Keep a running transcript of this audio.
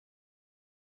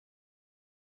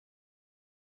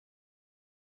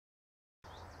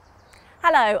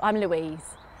Hello, I'm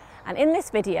Louise, and in this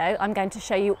video I'm going to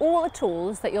show you all the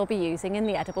tools that you'll be using in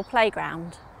the Edible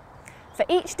Playground. For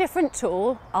each different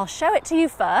tool, I'll show it to you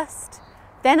first,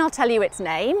 then I'll tell you its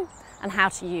name and how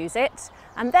to use it,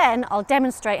 and then I'll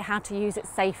demonstrate how to use it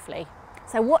safely.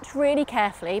 So watch really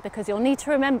carefully because you'll need to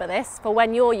remember this for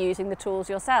when you're using the tools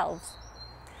yourselves.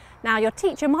 Now your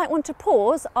teacher might want to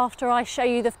pause after I show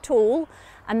you the tool,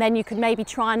 and then you can maybe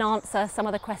try and answer some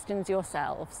of the questions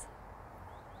yourselves.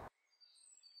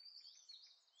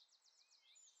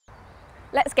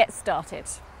 Let's get started.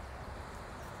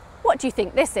 What do you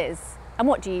think this is, and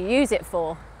what do you use it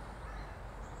for?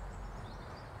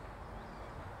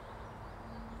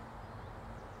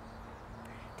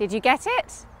 Did you get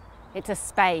it? It's a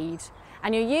spade,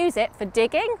 and you use it for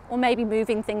digging or maybe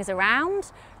moving things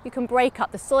around. You can break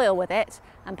up the soil with it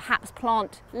and perhaps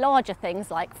plant larger things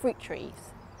like fruit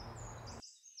trees.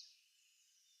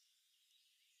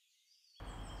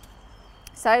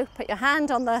 So put your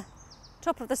hand on the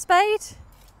top of the spade,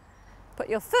 put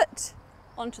your foot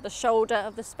onto the shoulder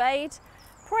of the spade,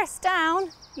 press down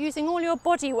using all your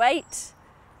body weight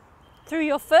through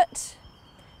your foot,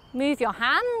 move your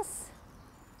hands,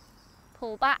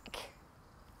 pull back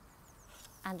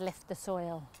and lift the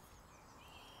soil.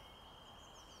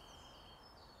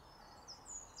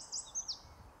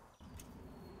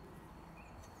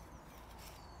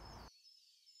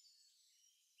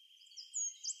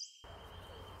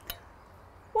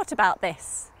 What about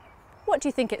this? What do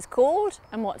you think it's called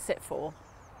and what's it for?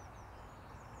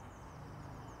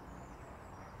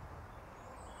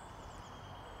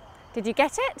 Did you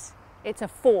get it? It's a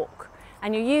fork,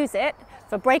 and you use it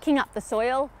for breaking up the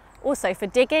soil, also for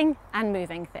digging and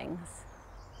moving things.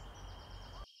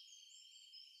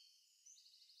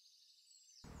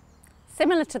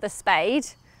 Similar to the spade,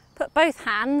 put both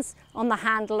hands on the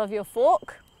handle of your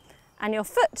fork and your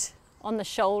foot on the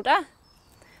shoulder.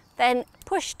 Then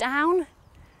push down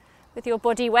with your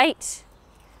body weight.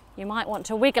 You might want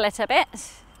to wiggle it a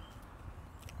bit.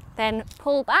 Then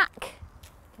pull back,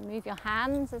 move your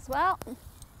hands as well. And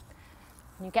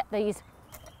you get these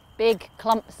big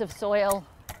clumps of soil.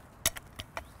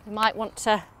 You might want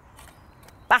to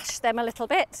bash them a little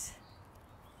bit,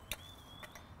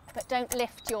 but don't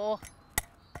lift your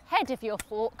head of your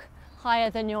fork higher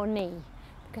than your knee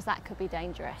because that could be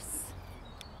dangerous.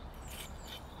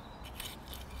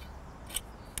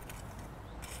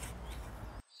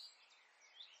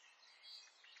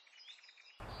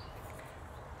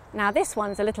 Now this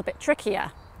one's a little bit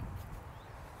trickier.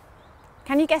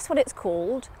 Can you guess what it's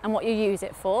called and what you use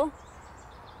it for?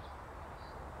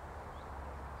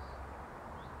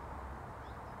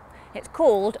 It's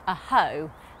called a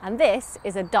hoe, and this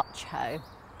is a Dutch hoe.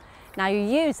 Now you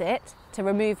use it to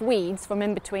remove weeds from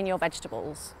in between your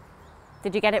vegetables.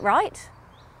 Did you get it right?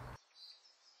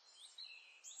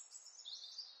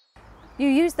 You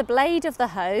use the blade of the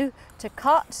hoe to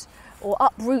cut or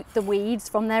uproot the weeds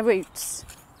from their roots.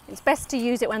 It's best to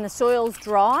use it when the soil's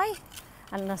dry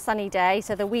and on a sunny day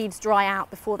so the weeds dry out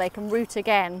before they can root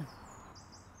again.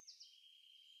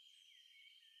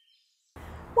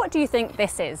 What do you think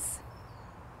this is?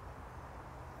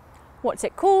 What's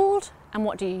it called and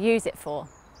what do you use it for?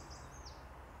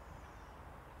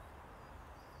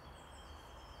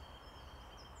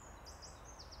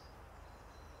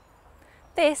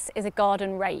 This is a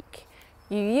garden rake.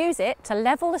 You use it to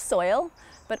level the soil,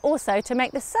 but also to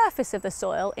make the surface of the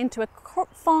soil into a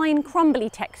fine, crumbly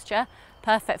texture,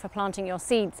 perfect for planting your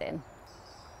seeds in.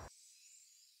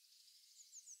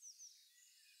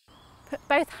 Put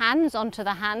both hands onto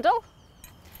the handle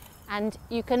and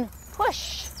you can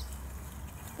push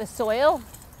the soil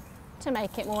to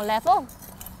make it more level.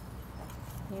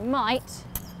 You might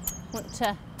want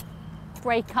to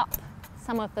break up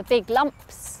some of the big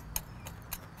lumps,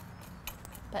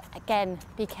 but again,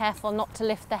 be careful not to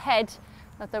lift the head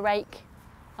of the rake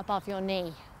above your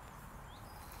knee.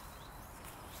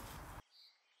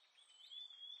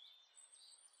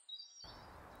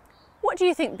 What do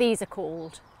you think these are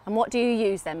called and what do you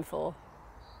use them for?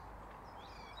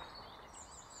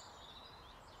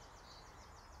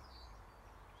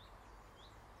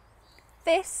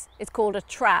 This is called a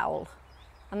trowel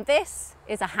and this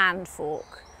is a hand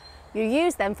fork. You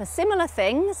use them for similar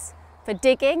things, for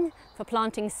digging, for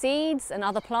planting seeds and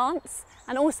other plants,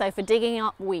 and also for digging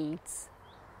up weeds.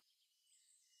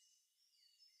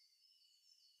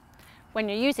 When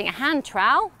you're using a hand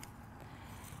trowel,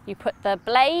 you put the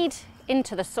blade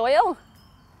into the soil.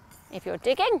 If you're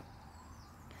digging,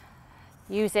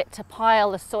 use it to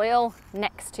pile the soil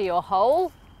next to your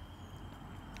hole.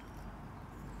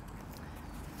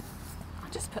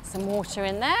 I'll just put some water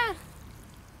in there.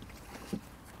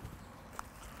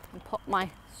 pop my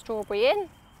strawberry in.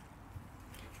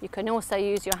 You can also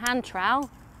use your hand trowel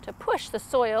to push the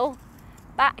soil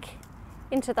back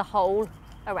into the hole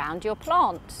around your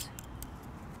plant.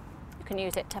 You can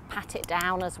use it to pat it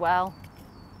down as well,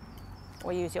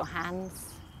 or use your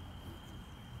hands.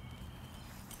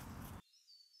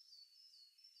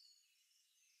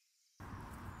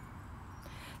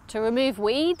 To remove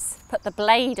weeds, put the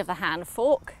blade of the hand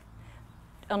fork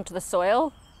onto the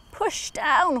soil, push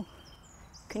down.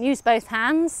 You can use both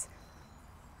hands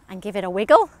and give it a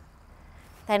wiggle,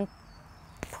 then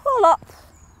pull up.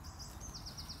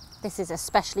 This is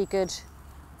especially good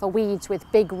for weeds with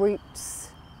big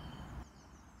roots.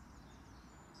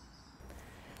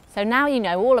 So now you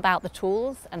know all about the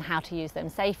tools and how to use them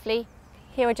safely.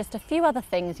 Here are just a few other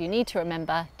things you need to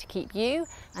remember to keep you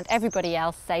and everybody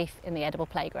else safe in the edible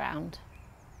playground.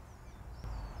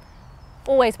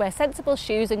 Always wear sensible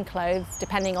shoes and clothes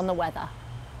depending on the weather.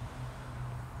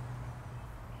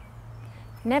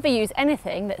 Never use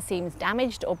anything that seems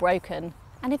damaged or broken,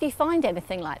 and if you find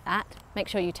anything like that, make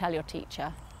sure you tell your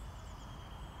teacher.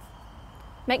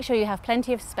 Make sure you have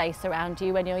plenty of space around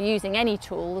you when you're using any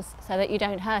tools so that you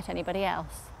don't hurt anybody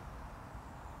else.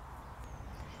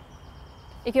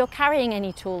 If you're carrying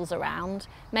any tools around,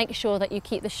 make sure that you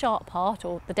keep the sharp part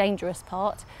or the dangerous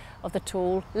part of the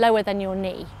tool lower than your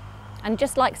knee. And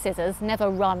just like scissors, never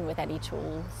run with any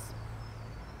tools.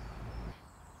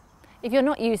 If you're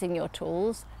not using your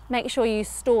tools, make sure you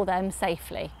store them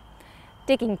safely.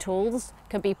 Digging tools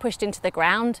can be pushed into the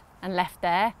ground and left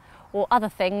there, or other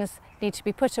things need to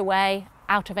be put away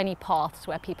out of any paths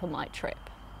where people might trip.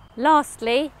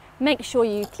 Lastly, make sure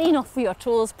you clean off your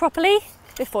tools properly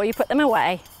before you put them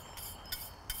away.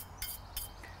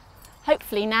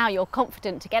 Hopefully now you're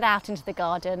confident to get out into the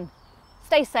garden,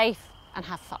 stay safe and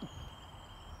have fun.